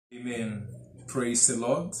Amen. Praise the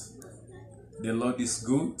Lord. The Lord is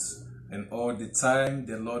good, and all the time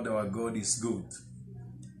the Lord our God is good.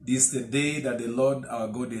 This is the day that the Lord our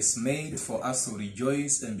God has made for us to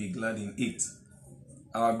rejoice and be glad in it.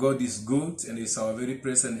 Our God is good and is our very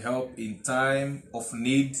present help in time of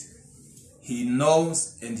need. He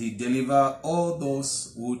knows and He delivers all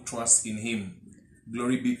those who trust in Him.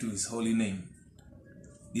 Glory be to His holy name.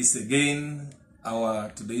 This again, our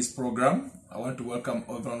today's program. I want to welcome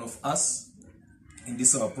every one of us in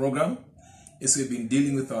this our program as we've been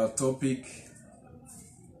dealing with our topic,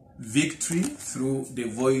 victory through the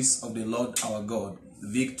voice of the Lord our God.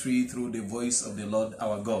 Victory through the voice of the Lord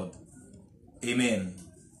our God. Amen.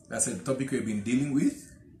 That's a topic we've been dealing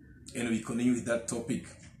with, and we continue with that topic.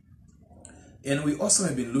 And we also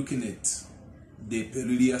have been looking at the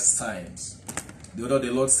perilous times. The word of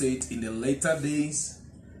the Lord said, in the later days,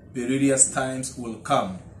 perilous times will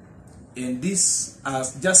come. And these are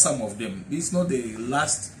just some of them. This is not the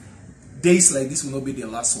last. Days like this will not be the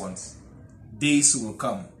last ones. Days will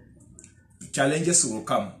come. Challenges will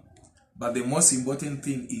come. But the most important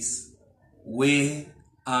thing is, where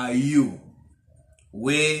are you?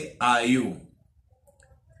 Where are you?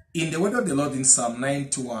 In the word of the Lord in Psalm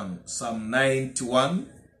 91,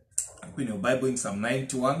 open your Bible in Psalm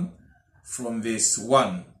 91 from verse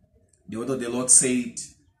 1. The word of the Lord said,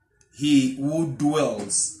 He who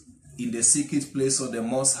dwells in the secret place of the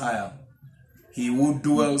Most High, he who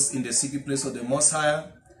dwells in the secret place of the Most High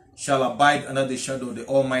shall abide under the shadow of the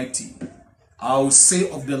Almighty. I will say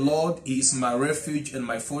of the Lord, He is my refuge and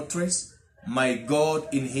my fortress, my God,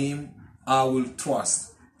 in Him I will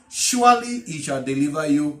trust. Surely He shall deliver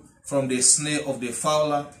you from the snare of the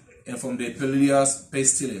fowler and from the perilous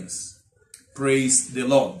pestilence. Praise the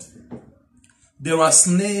Lord. There are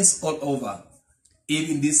snares all over.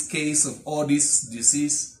 Even in this case of all this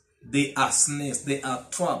disease, they are snares, they are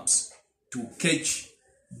traps to catch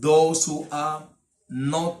those who are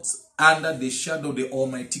not under the shadow of the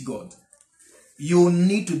Almighty God. You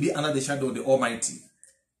need to be under the shadow of the Almighty.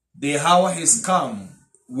 The hour has come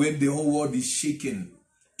when the whole world is shaken.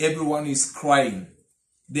 Everyone is crying.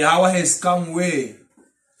 The hour has come where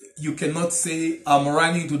you cannot say, I'm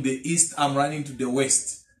running to the east, I'm running to the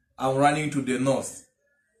west, I'm running to the north.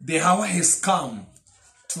 The hour has come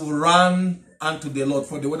to run unto the Lord.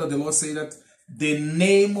 For the word of the Lord say that the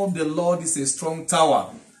name of the Lord is a strong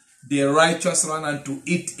tower. The righteous run unto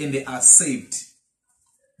it and they are saved.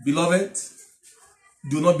 Beloved,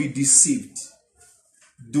 do not be deceived.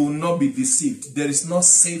 Do not be deceived. There is no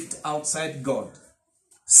safety outside God.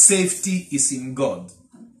 Safety is in God.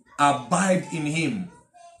 Abide in Him.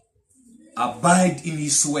 Abide in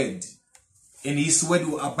His word. And His word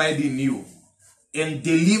will abide in you. And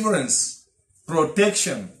deliverance,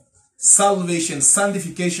 protection, salvation,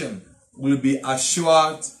 sanctification will be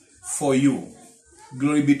assured for you.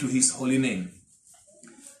 Glory be to His holy name.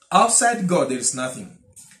 Outside God, there is nothing.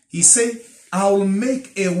 He said, I will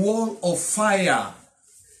make a wall of fire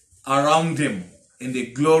around them and the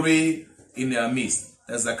glory in their midst.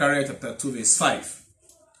 That's Zechariah chapter 2 verse 5.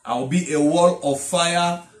 I will be a wall of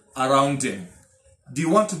fire around them. Do you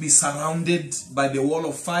want to be surrounded by the wall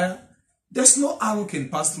of fire? There's no arrow can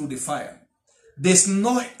pass through the fire. There's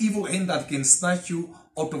no evil hand that can snatch you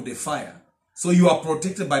out of the fire. So you are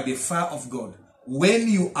protected by the fire of God when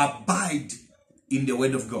you abide in the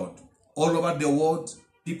word of God. All over the world,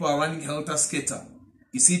 people are running helter-skelter.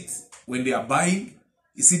 Is it when they are buying?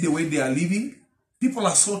 Is it the way they are living? People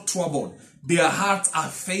are so troubled. Their hearts are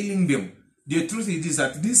failing them. The truth is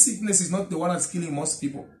that this sickness is not the one that's killing most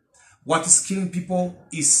people. What is killing people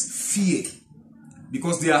is fear,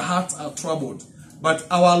 because their hearts are troubled. But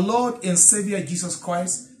our Lord and Savior Jesus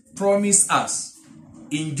Christ promised us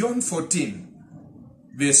in John 14,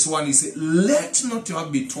 verse 1, He said, let not your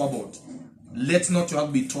heart be troubled. Let not your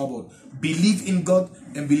heart be troubled. Believe in God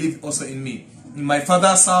and believe also in me. In my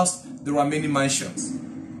Father's house, there are many mansions.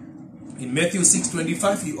 In Matthew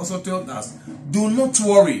 6:25, He also told us, do not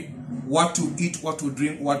worry what to eat, what to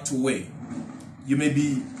drink, what to wear. You may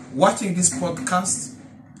be watching this podcast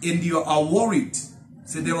and you are worried.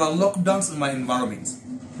 Say, there are lockdowns in my environment.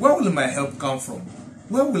 Where will my help come from?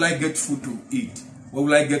 Where will I get food to eat? Where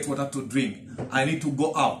will I get water to drink? I need to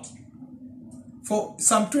go out. For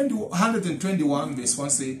Psalm 121 verse 1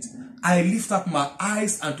 said, I lift up my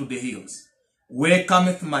eyes unto the hills. Where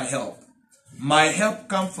cometh my help? My help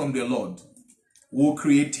comes from the Lord, who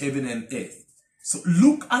created heaven and earth. So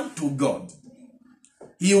look unto God.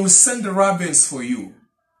 He will send ravens for you.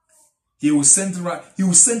 He will send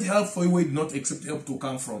help for you where you do not expect help to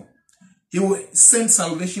come from. He will send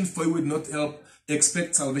salvation for you where you do not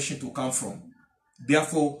expect salvation to come from.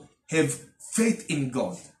 Therefore, have faith in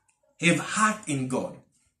God. have heart in God.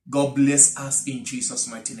 God bless us in Jesus'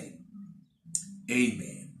 mighty name.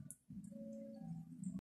 Amen.